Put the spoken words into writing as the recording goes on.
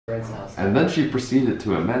And then she proceeded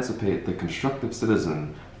to emancipate the constructive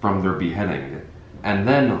citizen from their beheading. And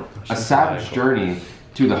then a savage journey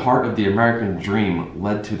to the heart of the American dream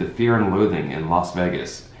led to the fear and loathing in Las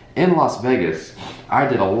Vegas. In Las Vegas, I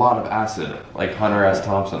did a lot of acid, like Hunter S.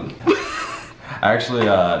 Thompson. I actually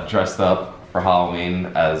dressed up for Halloween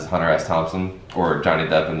as Hunter S. Thompson, or Johnny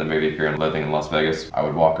Depp in the movie Fear and Loathing in Las Vegas. I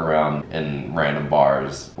would walk around in random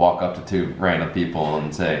bars, walk up to two random people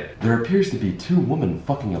and say, "There appears to be two women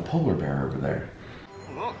fucking a polar bear over there."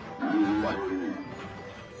 Look. What?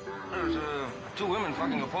 There's two women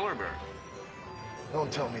fucking a polar bear.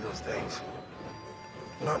 Don't tell me those things.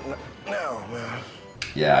 Not now, man.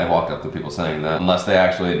 Yeah, I walked up to people saying that, unless they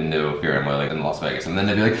actually knew Fear and Loathing in Las Vegas, and then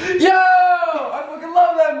they'd be like, "Yo, I fucking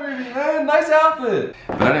love that movie, man, nice outfit."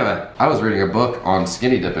 But anyway, I was reading a book on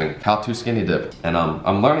skinny dipping, how to skinny dip, and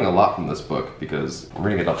I'm learning a lot from this book because I'm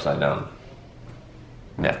reading it upside down.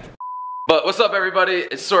 Yeah. But what's up everybody,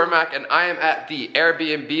 it's SoaR Mac and I am at the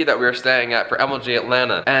Airbnb that we are staying at for MLG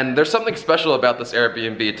Atlanta. And there's something special about this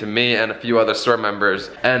Airbnb to me and a few other SoaR members.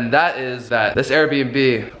 And that is that this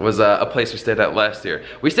Airbnb was a place we stayed at last year.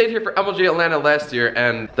 We stayed here for MLG Atlanta last year,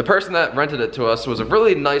 and the person that rented it to us was a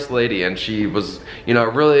really nice lady, and she was, you know,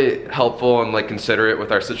 really helpful and like considerate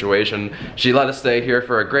with our situation. She let us stay here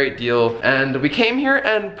for a great deal, and we came here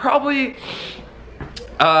and probably,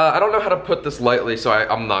 I don't know how to put this lightly, so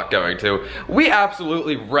I'm not going to. We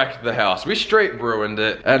absolutely wrecked the house. We straight ruined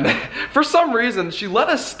it. And for some reason, she let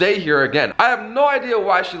us stay here again. I have no idea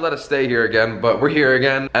why she let us stay here again, but we're here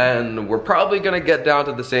again. And we're probably gonna get down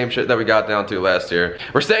to the same shit that we got down to last year.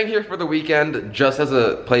 We're staying here for the weekend just as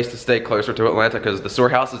a place to stay closer to Atlanta, because the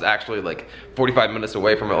SoaR House is actually like 45 minutes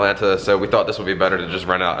away from Atlanta, so we thought this would be better to just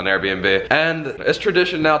rent out an Airbnb. And it's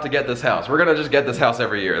tradition now to get this house. We're gonna just get this house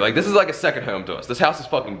every year. Like, this is like a second home to us. This house is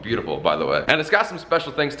fucking beautiful, by the way. And it's got some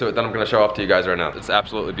special things to it that I'm gonna show off to you guys right now. It's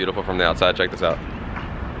absolutely beautiful from the outside. Check this out.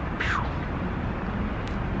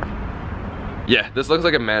 Yeah, this looks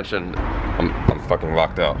like a mansion. I'm fucking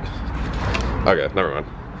locked out. Okay, never mind.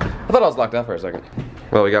 I thought I was locked out for a second.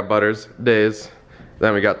 Well, we got Butters, Days,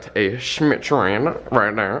 then we got a Schmidt train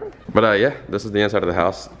right now. But yeah, this is the inside of the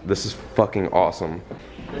house. This is fucking awesome.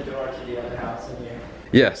 The door to the other house in here.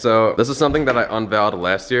 Yeah, so this is something that I unveiled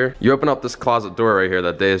last year. You open up this closet door right here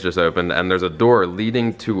that Days just opened, and there's a door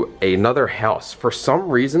leading to another house. For some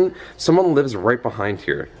reason, someone lives right behind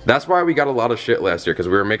here. That's why we got a lot of shit last year, because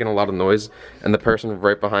we were making a lot of noise, and the person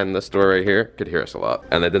right behind this door right here could hear us a lot,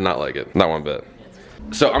 and they did not like it, not one bit.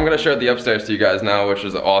 So I'm gonna show the upstairs to you guys now, which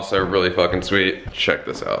is also really fucking sweet. Check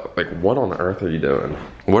this out. Like, what on earth are you doing?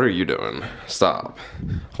 What are you doing? Stop.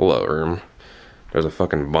 Hello, room. There's a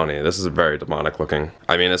fucking bunny. This is very demonic looking.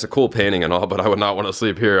 I mean, it's a cool painting and all, but I would not want to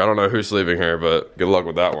sleep here. I don't know who's sleeping here, but good luck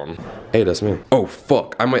with that one. Hey, that's me. Oh,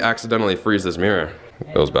 fuck. I might accidentally freeze this mirror.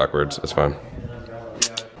 It was backwards. It's fine.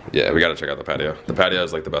 Yeah, we gotta check out the patio. The patio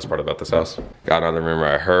is like the best part about this house. Got another room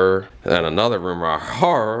right here, and another room right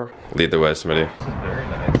here. Lead the way, Smitty. Very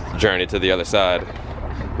nice. Journey to the other side.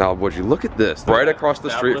 Now, would you look at this? Right across the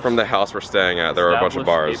street from the house we're staying at, there are a bunch of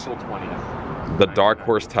bars. April 20th. The Dark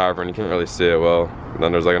Horse Tavern, you can't really see it well. And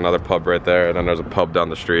then there's like another pub right there, and then there's a pub down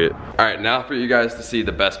the street. All right, now for you guys to see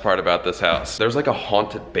the best part about this house. There's like a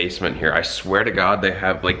haunted basement here. I swear to God, they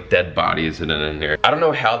have like dead bodies hidden in here. I don't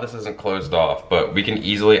know how this isn't closed off, but we can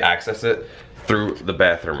easily access it through the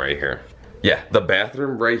bathroom right here. Yeah, the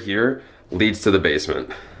bathroom right here leads to the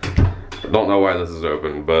basement. Don't know why this is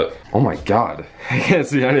open, but oh my God, I can't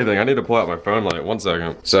see anything. I need to pull out my phone light, 1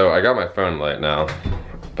 second. So I got my phone light now,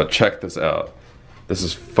 but check this out. This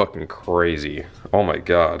is fucking crazy. Oh my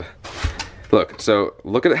God. Look, so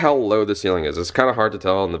look at how low the ceiling is. It's kind of hard to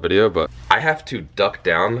tell in the video, but I have to duck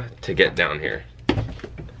down to get down here.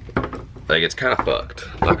 Like, it's kind of fucked,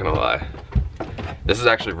 not gonna lie. This is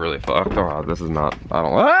actually really fucked. Oh, this is not, I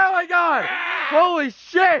don't, oh my God! Holy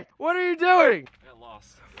shit! What are you doing? Get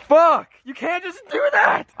lost. Fuck! You can't just do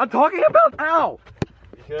that! I'm talking about, ow!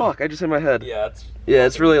 Fuck, I just hit my head. Yeah,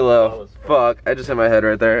 it's really low. Fuck, I just hit my head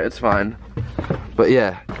right there. It's fine. But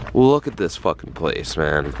yeah, look at this fucking place,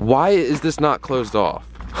 man. Why is this not closed off?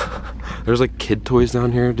 There's like kid toys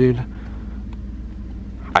down here, dude.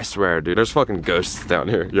 I swear, dude, there's fucking ghosts down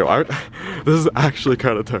here. Yo, this is actually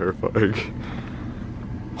kind of terrifying.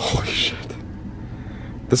 Holy shit.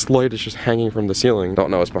 This light is just hanging from the ceiling.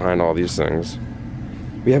 Don't know what's behind all these things.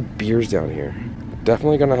 We have beers down here.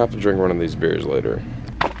 Definitely gonna have to drink one of these beers later.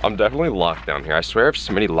 I'm definitely locked down here. I swear if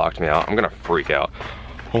somebody locked me out, I'm gonna freak out.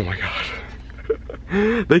 Oh my God.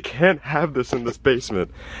 They can't have this in this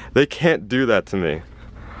basement. They can't do that to me.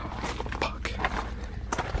 Fuck.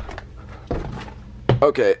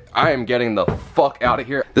 Okay, I am getting the fuck out of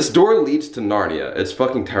here. This door leads to Narnia. It's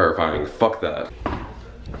fucking terrifying. Fuck that.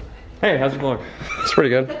 Hey, how's it going? It's pretty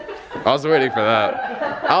good. I was waiting for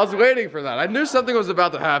that. I was waiting for that. I knew something was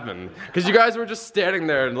about to happen. Because you guys were just standing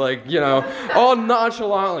there and like, you know, all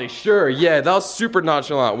nonchalantly. Sure, yeah, that was super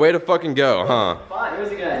nonchalant. Way to fucking go, huh? Fine, it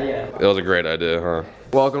was a good idea. It was a great idea, huh?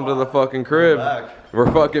 Welcome to the fucking crib.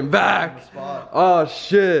 We're fucking back. Oh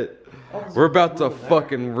shit. We're about to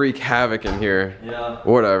fucking wreak havoc in here. Yeah.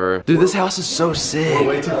 Whatever. Dude, this house is so sick. We're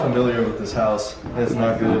way too familiar with this house. It's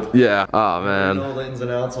not good. Yeah. Oh man. We know all the ins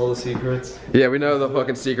and outs, all the secrets. Yeah, we know the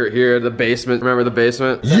fucking secret here. The basement. Remember the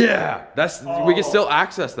basement? Yeah. That's. We can still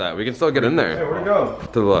access that. We can still get in Hey, there. where'd it go?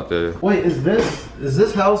 To the left, dude. Wait, is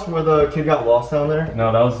this house where the kid got lost down there?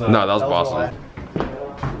 No, that was No, that was Boston.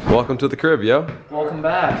 Welcome to the crib, yo. Welcome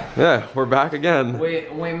back. Yeah, we're back again.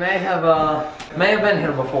 We may have been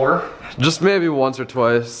here before. Just maybe once or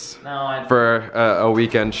twice. No, For a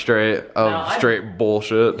weekend straight of No, straight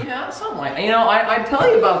bullshit. yeah, something like, you know, I'd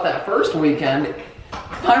tell you about that first weekend.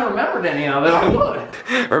 If I remembered any of it, I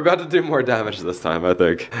would. We're about to do more damage this time, I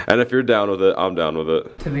think. And if you're down with it, I'm down with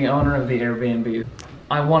it. To the owner of the Airbnb,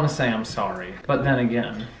 I want to say I'm sorry, but then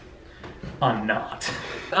again, I'm not.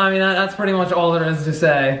 I mean, that's pretty much all there is to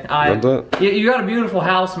say. You got a beautiful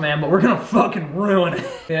house, man, but we're gonna fucking ruin it.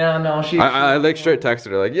 Yeah, no, I like straight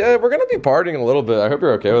texted her like, yeah, we're gonna be partying a little bit. I hope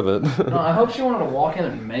you're okay with it. No, I hope she wanted to walk in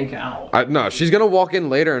and make out. No, she's gonna walk in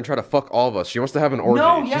later and try to fuck all of us. She wants to have an orgy.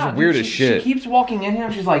 No, yeah, she's weird dude, as shit. She keeps walking in here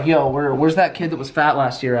and she's like, yo, where's that kid that was fat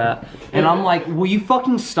last year at? And I'm like, will you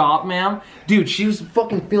fucking stop, ma'am? Dude, she was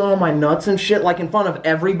fucking feeling on my nuts and shit, like in front of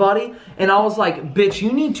everybody. And I was like, bitch,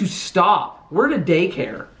 you need to stop. We're at a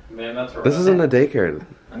daycare. Man, that's right. This isn't a daycare.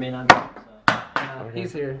 I mean,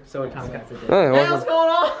 he's here, so it kind of got to do. Hey, What's going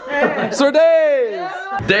on? Hey. Sir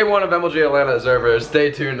Dave! Day one of MLG Atlanta is over. It's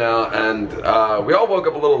day 2 now, and we all woke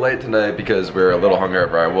up a little late today because we were a little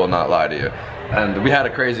hungover, I will not lie to you. And we had a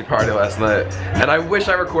crazy party last night, and I wish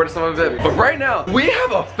I recorded some of it, but right now, we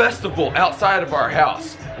have a festival outside of our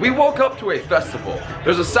house. We woke up to a festival.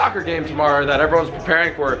 There's a soccer game tomorrow that everyone's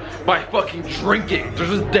preparing for by fucking drinking. There's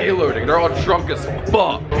just day loading. They're all drunk as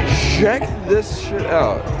fuck. Check this shit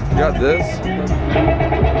out. You got this.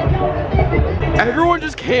 Everyone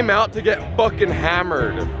just came out to get fucking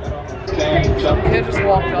hammered. Some kid just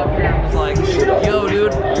walked up here and was like, yo,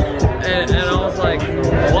 dude. And I was like,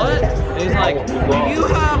 what? And he's like, do you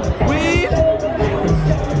have weed?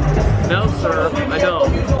 No, sir, I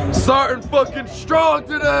don't. Starting fucking strong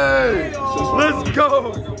today! Let's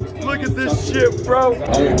go! Look at this shit, bro.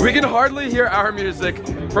 We can hardly hear our music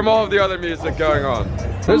from all of the other music going on.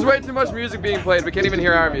 There's way too much music being played, we can't even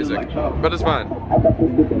hear our music. But it's fine.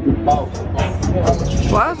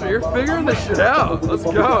 Blaster, you're figuring this shit out. Let's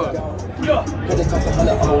go.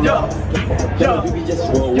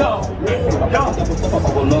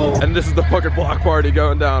 And this is the fucking block party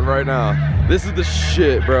going down right now. This is the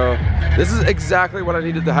shit, bro. This is exactly what I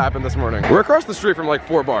needed to happen this morning. We're across the street from like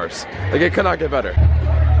 4 bars. Like, it could not get better.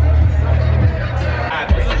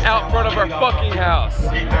 This is out front of our fucking house.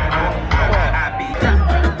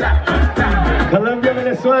 Colombia,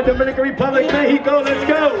 Venezuela, Dominican Republic, Mexico, let's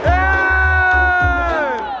go!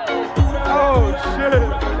 Hey! Oh shit!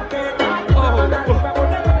 Oh,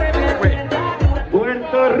 wait.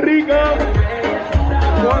 Puerto Rico!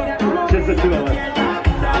 Just the 2 of us.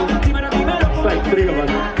 It's like 3 of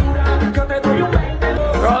us.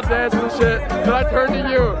 We're all dancing and shit. Then I turn to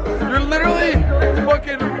you. You're literally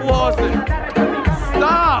fucking flossing.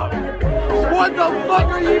 Stop! What the fuck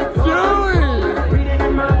are you doing?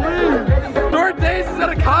 Lord Days is at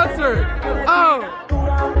a concert. Oh!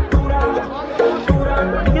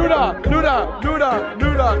 Nudah, Nudah, Nudah,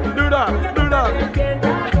 Nudah, Nudah, Nudah.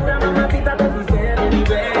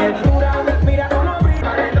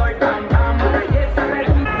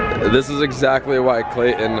 This is exactly why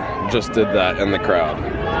Clayton just did that in the crowd.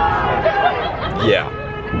 Yeah.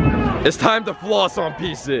 It's time to floss on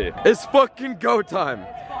PC. It's fucking go time.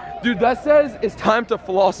 Dude, that says it's time to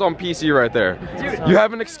floss on PC right there. You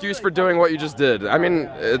have an excuse for doing what you just did. I mean,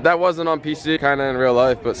 that wasn't on PC, kind of in real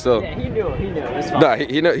life, but still. Yeah, he knew. It's fine. Nah,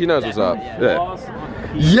 he knows what's up. Yeah.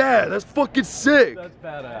 Yeah, that's fucking sick. That's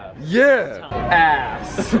badass. Yeah.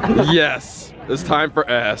 Ass. Yes, it's time for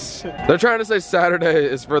ass. They're trying to say Saturday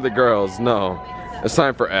is for the girls. No, it's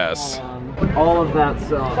time for ass. All of that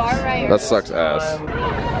sucks. That sucks ass.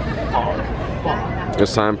 Fuck.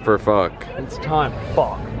 It's time for fuck. It's time.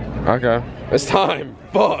 Fuck. Okay. It's time.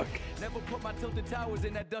 Fuck. Tilted towers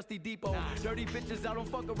in that dusty depot. Dirty bitches, I don't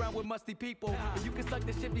fuck around with musty people. But you can suck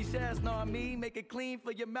the shifty shafts, know what I mean? Make it clean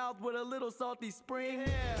for your mouth with a little salty spring.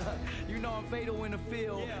 You know I'm fatal in the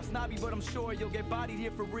field. Snobby, but I'm sure you'll get bodied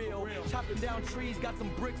here for real. Chopping down trees, got some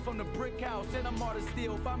bricks from the brick house, and I'm hard to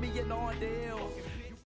steal. Find me getting on the hill.